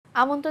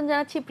আমন্ত্রণ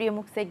জানাচ্ছি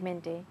প্রিয়মুখ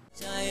সেগমেন্টে।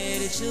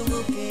 চায়ের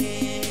চুমুকে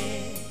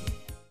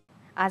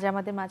আজ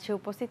আমাদের মাঝে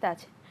উপস্থিত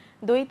আছে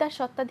দইতার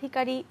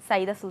স্বত্বাধিকারী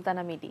সাইদা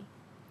সুলতানা মিলি।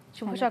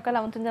 শুভ সকাল,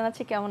 আমন্ত্রণ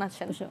জানাচ্ছি। কেমন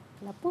আছেন?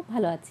 আপু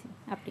ভালো আছি,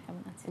 আপনি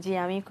কেমন আছেন? জি,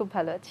 আমি খুব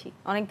ভালো আছি,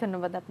 অনেক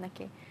ধন্যবাদ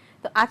আপনাকে।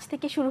 তো আজ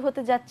থেকে শুরু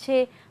হতে যাচ্ছে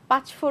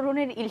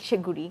পাঁচফোড়নের ইলশে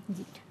গুড়ি।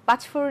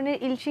 পাঁচফোড়নের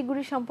ইলশে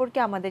গুড়ি সম্পর্কে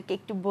আমাদেরকে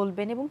একটু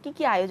বলবেন এবং কি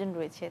কি আয়োজন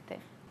রয়েছে এতে?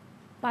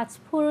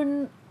 পাঁচফোড়ন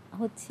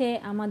হচ্ছে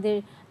আমাদের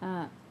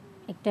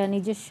একটা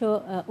নিজস্ব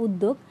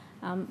উদ্যোগ।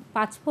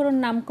 পাঁচফোড়ন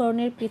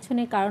নামকরণের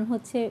পেছনে কারণ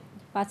হচ্ছে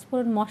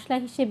পাঁচফোড়ন মশলা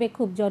হিসেবে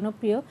খুব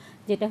জনপ্রিয়,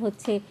 যেটা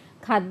হচ্ছে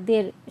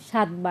খাদ্যের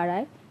স্বাদ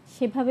বাড়ায়।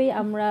 সেভাবেই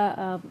আমরা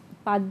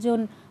পাঁচজন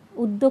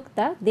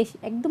উদ্যোক্তা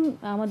একদম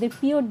আমাদের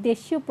পিওর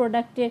দেশীয়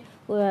প্রোডাক্টের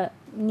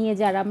নিয়ে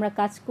যারা আমরা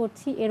কাজ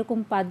করছি, এরকম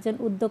পাঁচজন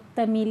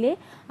উদ্যোক্তা মিলে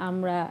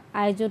আমরা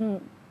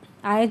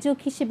আয়োজক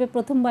হিসেবে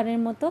প্রথমবারের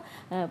মতো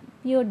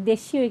পিওর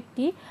দেশীয়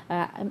একটি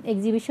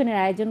এক্সিবিশনের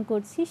আয়োজন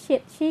করছি।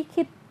 সেই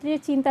ক্ষেত্রে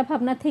চিন্তা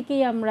ভাবনা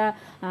থেকেই আমরা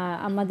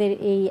আমাদের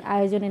এই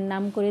আয়োজনের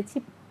নাম করেছি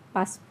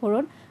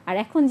পাঁচফোড়ন। আর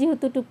এখন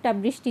যেহেতু টুকটাক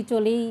বৃষ্টি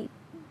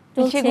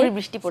চলছে,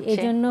 এই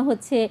জন্য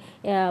হচ্ছে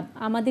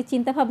আমাদের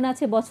চিন্তা ভাবনা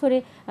আছে বছরে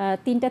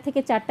 3টা থেকে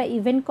 4টা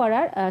ইভেন্ট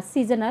করার,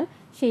 সিজনাল।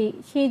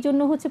 সেই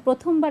জন্য হচ্ছে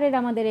প্রথমবারের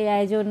আমাদের এই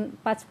আয়োজন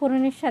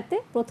পাঁচফোড়নের সাথে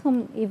প্রথম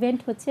ইভেন্ট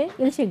হচ্ছে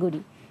ইলশে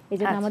গুড়ি। এই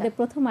জন্য আমাদের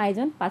প্রথম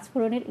আয়োজন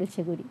পাঁচফোড়নের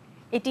ইলশে গুড়ি।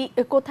 এটি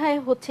কোথায়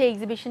হচ্ছে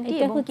এক্সিবিশনটি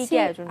এবং কি কি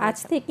আয়োজন?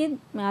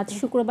 আজ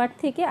শুক্রবার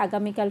থেকে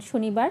আগামীকাল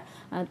শনিবার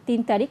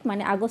 3 তারিখ,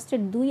 মানে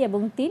আগস্টের 2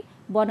 এবং 3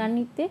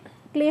 বনানীতে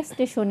ক্লে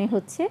স্টেশনে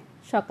হচ্ছে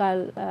সকাল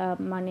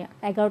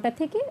 11টা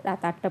থেকে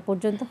রাত 8টা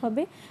পর্যন্ত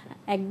হবে।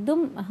 একদম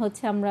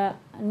হচ্ছে আমরা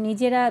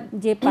নিজেরা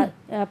যে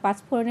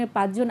পাঁচফোড়নের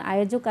 5জন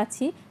আয়োজক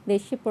আছি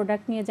দেশীয়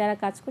প্রোডাক্ট নিয়ে যারা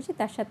কাজ করছে,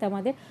 তার সাথে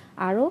আমাদের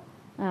আরও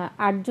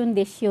 8জন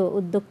দেশীয়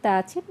উদ্যোক্তা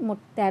আছে। মোট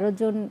 13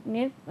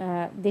 জনের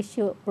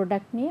দেশীয়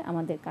প্রোডাক্ট নিয়ে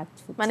আমাদের কাজ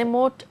হচ্ছে। মানে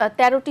মোট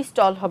 13টি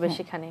স্টল হবে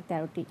সেখানে।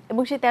 13টি।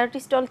 এবং সেই 13টি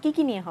স্টল কি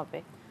কি নিয়ে হবে?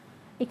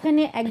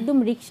 এখানে একদম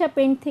রিক্সা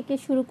পেইন্ট থেকে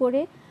শুরু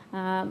করে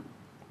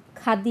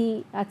খাদি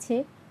আছে,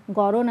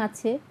 গরন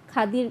আছে।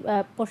 খাদির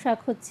পোশাক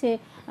হচ্ছে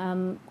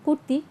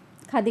কুর্তি,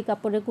 খাদি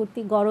কাপড়ের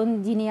কুর্তি। গরন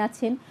যিনি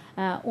আছেন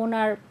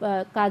ওনার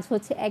কাজ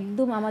হচ্ছে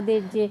একদম আমাদের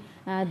যে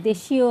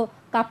দেশীয়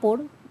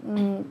কাপড়,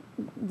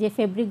 যে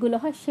ফেব্রিকগুলো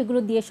হয় সেগুলো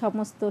দিয়ে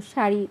সমস্ত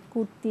শাড়ি,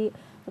 কুর্তি,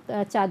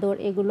 চাদর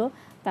এগুলো।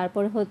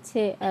 তারপরে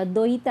হচ্ছে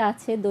দইতা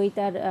আছে,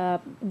 দইতার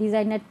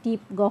ডিজাইনার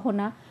টিপ,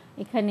 গহনা।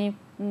 এখানে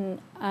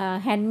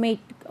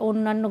হ্যান্ডমেড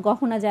অন্যান্য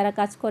গহনা যারা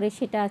কাজ করে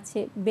সেটা আছে,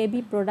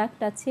 বেবি প্রোডাক্ট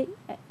আছে,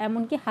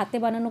 এমনকি হাতে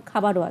বানানো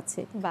খাবারও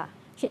আছে, বা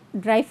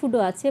ড্রাই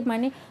ফুডও আছে।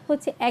 মানে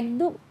হচ্ছে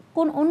একদম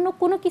অন্য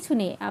কোনো কিছু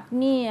নেই।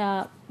 আপনি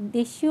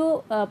দেশীয়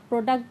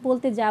প্রোডাক্ট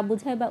বলতে যা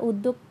বোঝায় বা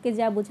উদ্যোগকে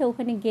যা বোঝায়,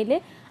 ওখানে গেলে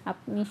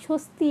আপনি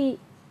স্বস্তি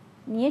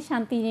নিয়ে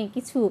শান্তি নিয়ে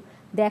কিছু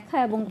দেখা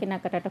এবং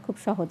কেনাকাটাটা খুব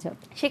সহজ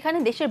হবে। সেখানে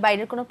দেশের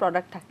বাইরের কোনো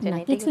প্রোডাক্ট থাকছে না,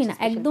 কিছুই না,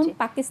 একদম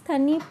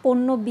পাকিস্তানি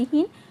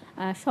পণ্যবিহীন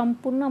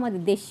সম্পূর্ণ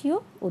আমাদের দেশীয়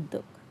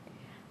উদ্যোগ।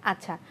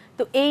 আচ্ছা,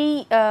 তো এই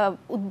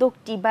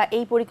উদ্যোগটি বা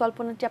এই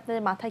পরিকল্পনাটি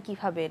আপনাদের মাথায়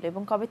কিভাবে এলো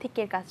এবং কবে থেকে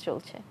এর কাজ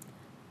চলছে?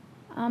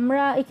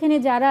 আমরা এখানে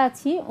যারা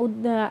আছি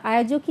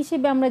আয়োজক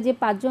হিসেবে, আমরা যে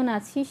 5জন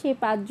আছি, সেই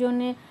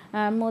 5জনের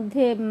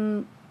মধ্যে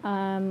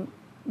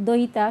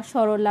দইতা,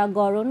 সরলা,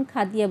 গরন,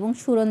 খাদি এবং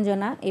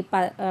সুরঞ্জনা, এই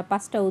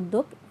 5টা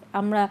উদ্যোগ।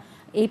 আমরা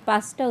এই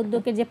 5টা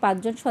উদ্যোগের যে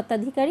 5জন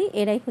স্বত্বাধিকারী,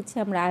 এরাই হচ্ছে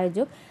আমরা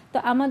আয়োজক। তো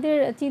আমাদের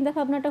চিন্তা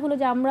ভাবনাটা হলো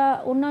যে আমরা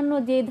অন্যান্য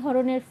যে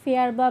ধরনের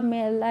ফেয়ার বা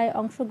মেলায়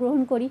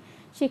অংশগ্রহণ করি,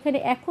 সেখানে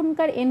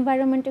এখনকার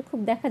এনভায়রনমেন্টে খুব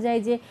দেখা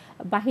যায় যে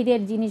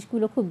বাহিরের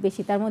জিনিসগুলো খুব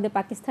বেশি, তার মধ্যে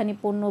পাকিস্তানি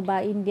পণ্য বা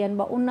ইন্ডিয়ান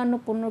বা অন্যান্য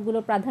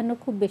পণ্যগুলোর প্রাধান্য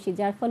খুব বেশি,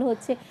 যার ফলে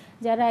হচ্ছে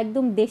যারা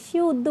একদম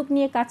দেশীয় উদ্যোগ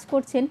নিয়ে কাজ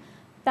করছেন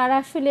তারা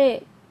আসলে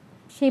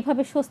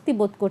সেইভাবে স্বস্তি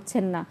বোধ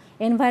করছেন না,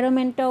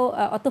 এনভায়রনমেন্টটাও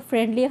অত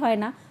ফ্রেন্ডলি হয়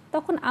না।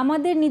 তখন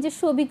আমাদের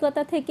নিজস্ব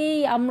অভিজ্ঞতা থেকেই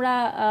আমরা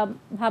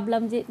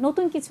ভাবলাম যে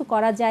নতুন কিছু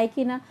করা যায়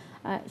কি না,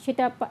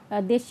 সেটা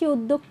দেশীয়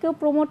উদ্যোগকেও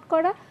প্রমোট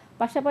করা,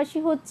 পাশাপাশি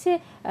হচ্ছে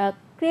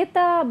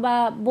ক্রেতা বা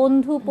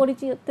বন্ধু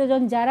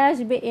পরিচিতজন যারা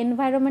আসবে,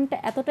 এনভায়রনমেন্টটা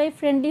এতটাই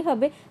ফ্রেন্ডলি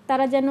হবে,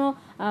 তারা যেন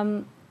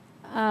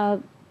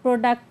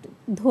প্রোডাক্ট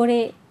ধরে,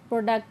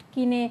 প্রোডাক্ট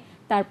কিনে,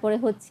 তারপরে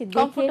হচ্ছে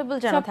দেখে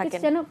সবকিছু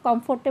যেন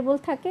কমফোর্টেবল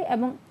থাকে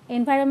এবং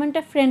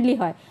এনভায়রনমেন্টটা ফ্রেন্ডলি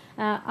হয়।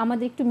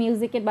 আমাদের একটু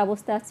মিউজিকের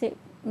ব্যবস্থা আছে,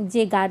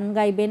 যে গান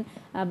গাইবেন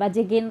বা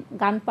যে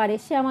গান পারে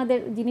সে আমাদের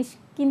জিনিস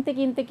কিনতে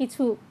কিনতে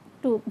কিছু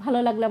একটু ভালো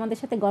লাগলো, আমাদের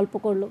সাথে গল্প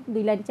করলো,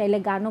 2 লাইন চাইলে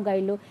গানও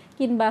গাইলো।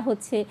 কিংবা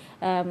হচ্ছে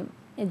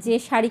যে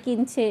শাড়ি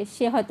কিনছে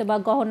সে হয়তো বা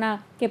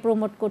গহনাকে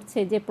প্রমোট করছে,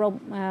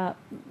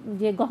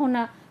 যে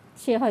গহনা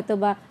সে হয়তো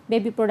বা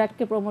বেবি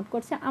প্রোডাক্টকে প্রমোট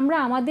করছে। আমরা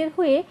আমাদের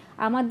হয়ে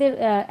আমাদের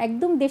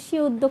একদম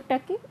দেশীয়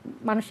উদ্যোগটাকে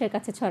মানুষের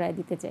কাছে ছড়ায়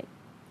দিতে চাই।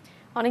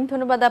 অনেক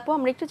ধন্যবাদ আপু।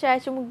 আমরা একটু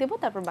চায়ের চুমুক দেব,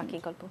 তারপর বাকি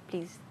গল্প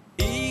প্লিজ।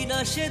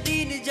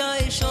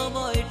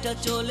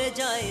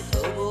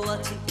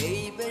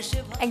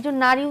 একজন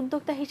নারী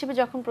উদ্যোক্তা হিসেবে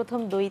যখন প্রথম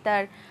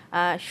দইতার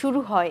শুরু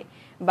হয়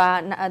বা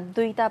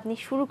দইতা আপনি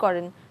শুরু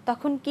করেন,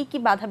 তখন কি কি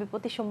বাধা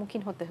বিপত্তির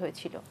সম্মুখীন হতে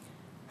হয়েছিল?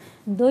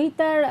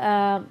 দইতার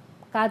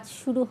কাজ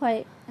শুরু হয়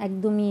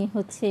একদমই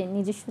হচ্ছে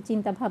নিজস্ব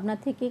চিন্তা ভাবনা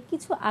থেকে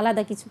কিছু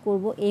আলাদা কিছু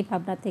করব এই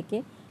ভাবনা থেকে,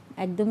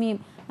 একদমই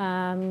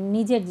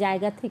নিজের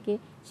জায়গা থেকে।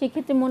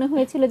 সেক্ষেত্রে মনে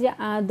হয়েছিল যে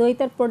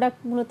দইতার প্রোডাক্ট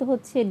মূলত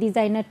হচ্ছে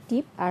ডিজাইনার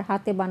টিপ আর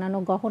হাতে বানানো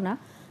গহনা।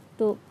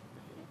 তো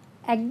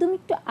একদম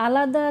একটু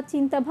আলাদা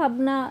চিন্তা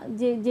ভাবনা,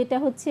 যেটা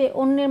হচ্ছে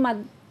অন্যের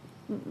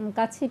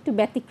কাছে একটু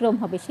ব্যতিক্রম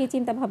হবে, সেই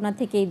চিন্তা ভাবনা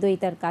থেকে এই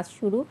দইতার কাজ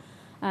শুরু।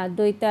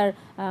 দইতার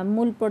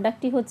মূল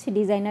প্রোডাক্টই হচ্ছে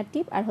ডিজাইনার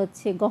টিপ, আর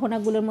হচ্ছে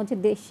গহনাগুলোর মধ্যে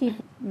দেশি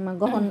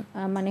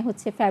মানে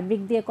হচ্ছে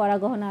ফ্যাব্রিক দিয়ে করা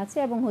গহনা আছে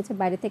এবং হচ্ছে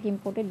বাইরে থেকে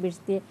ইম্পোর্টেড বেস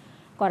দিয়ে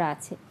করা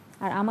আছে।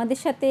 আর আমাদের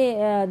সাথে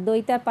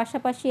দইতার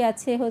পাশাপাশি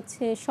আছে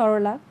হচ্ছে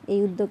সরলা এই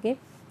উদ্যোগে,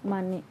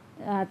 মানে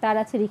তার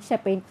আছে রিক্সা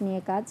পেইন্ট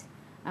নিয়ে কাজ,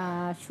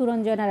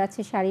 সুরঞ্জনার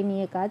আছে শাড়ি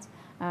নিয়ে কাজ,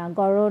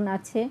 গরন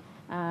আছে,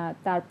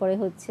 তারপরে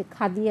হচ্ছে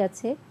খাদি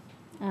আছে,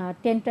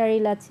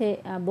 টেন্টারিল আছে,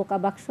 বোকা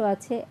বাক্স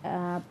আছে,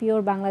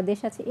 পিওর বাংলাদেশ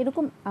আছে।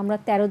 এরকম আমরা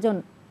 13 জন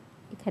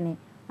এখানে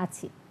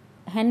আছি।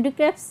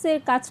 হ্যান্ডিক্রাফটসের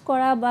কাজ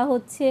করা বা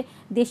হচ্ছে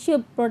দেশীয়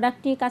প্রোডাক্ট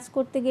নিয়ে কাজ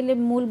করতে গেলে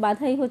মূল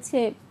বাধাই হচ্ছে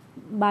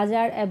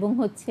বাজার এবং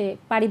হচ্ছে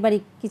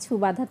পারিবারিক কিছু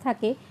বাধা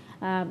থাকে।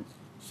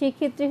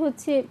 সেক্ষেত্রে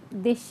হচ্ছে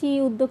দেশি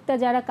উদ্যোক্তা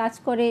যারা কাজ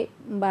করে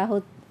বা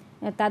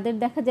তাদের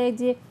দেখা যায়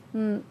যে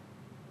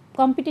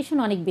কম্পিটিশন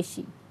অনেক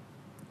বেশি,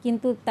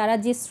 কিন্তু তারা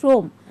যে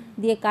শ্রম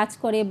দিয়ে কাজ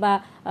করে বা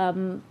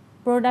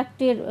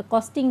প্রোডাক্টের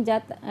কস্টিং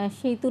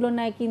সেই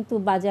তুলনায় কিন্তু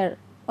বাজার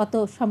অত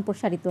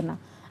সম্প্রসারিত না।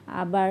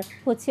 আবার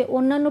হচ্ছে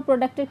অন্যান্য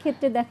প্রোডাক্টের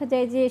ক্ষেত্রে দেখা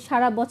যায় যে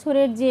সারা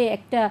বছরের যে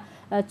একটা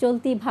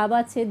চলতি ভাব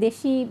আছে,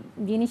 দেশি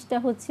জিনিসটা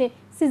হচ্ছে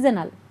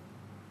সিজনাল।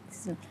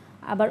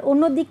 আবার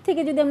অন্য দিক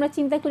থেকে যদি আমরা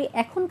চিন্তা করি,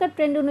 এখনকার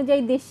ট্রেন্ড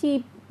অনুযায়ী দেশি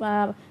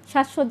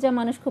সাজসজ্জা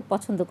মানুষ খুব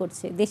পছন্দ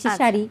করছে, দেশি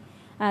শাড়ি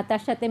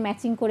তার সাথে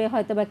ম্যাচিং করে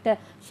হয়তো একটা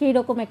সেই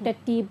রকম একটা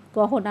টিপ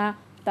গহনা।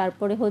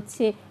 তারপরে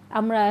হচ্ছে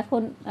আমরা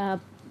এখন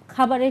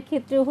খাবারের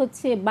ক্ষেত্রেও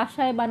হচ্ছে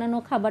বাসায় বানানো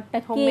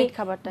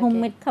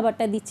হোমমেড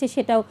খাবারটা দিচ্ছে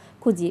সেটাও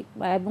খুঁজি,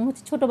 এবং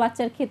হচ্ছে ছোটো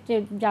বাচ্চার ক্ষেত্রে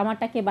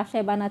জামাটাকে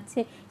বাসায় বানাচ্ছে।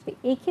 তো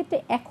এই ক্ষেত্রে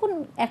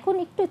এখন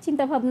একটু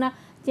চিন্তাভাবনা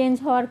চেঞ্জ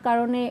হওয়ার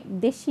কারণে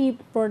দেশি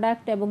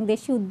প্রোডাক্ট এবং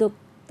দেশি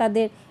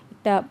উদ্যোক্তাদের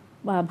একটা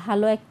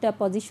ভালো একটা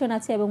পজিশন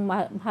আছে এবং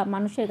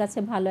মানুষের কাছে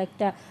ভালো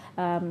একটা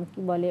কি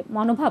বলে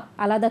মনোভাব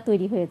আলাদা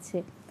তৈরি হয়েছে।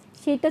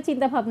 সেটা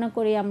চিন্তা ভাবনা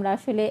করে আমরা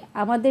আসলে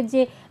আমাদের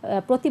যে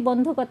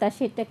প্রতিবন্ধকতা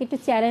সেটাকে একটু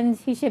চ্যালেঞ্জ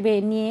হিসেবে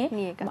নিয়ে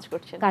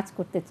কাজ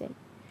করতে চাই।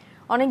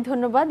 অনেক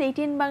ধন্যবাদ।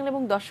 ATN বাংলা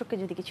এবং দর্শককে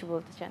যদি কিছু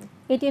বলতে চান।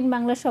 ATN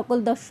বাংলার সকল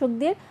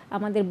দর্শকদের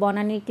আমাদের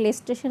বনানীর ক্লে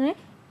স্টেশনে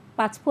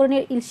 5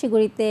 ফোরনের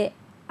ইলশিগড়িতে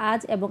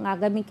আজ এবং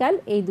আগামীকাল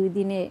এই 2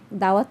 দিনে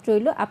দাওয়াত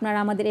রইল। আপনারা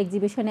আমাদের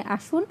এক্সিবিশনে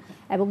আসুন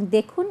এবং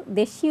দেখুন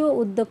দেশীয়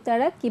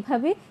উদ্যোক্তারা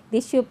কিভাবে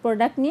দেশীয়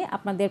প্রোডাক্ট নিয়ে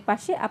আপনাদের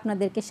পাশে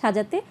আপনাদেরকে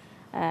সাজাতে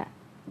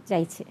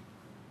চাইছে।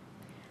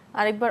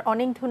 আরেকবার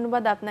অনেক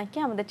ধন্যবাদ আপনাকে,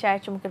 আমাদের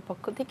চায়ের চুমুকের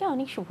পক্ষ থেকে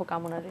অনেক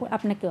শুভকামনা রইল।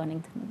 আপনাকে অনেক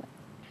ধন্যবাদ।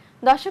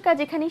 দর্শক, আজ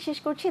এখানেই শেষ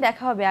করছি।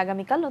 দেখা হবে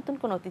আগামীকাল নতুন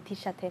কোন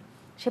অতিথির সাথে।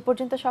 সে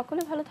পর্যন্ত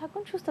সকলে ভালো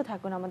থাকুন, সুস্থ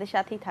থাকুন, আমাদের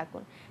সাথেই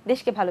থাকুন,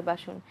 দেশকে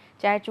ভালোবাসুন।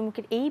 চায়ের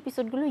চুমুকের এই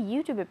এপিসোডগুলো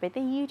ইউটিউবে পেতে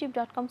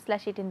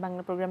youtube.com/ATN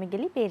বাংলা প্রোগ্রামে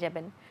গেলেই পেয়ে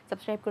যাবেন।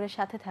 সাবস্ক্রাইব করে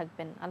সাথে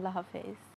থাকবেন। আল্লাহ হাফেজ।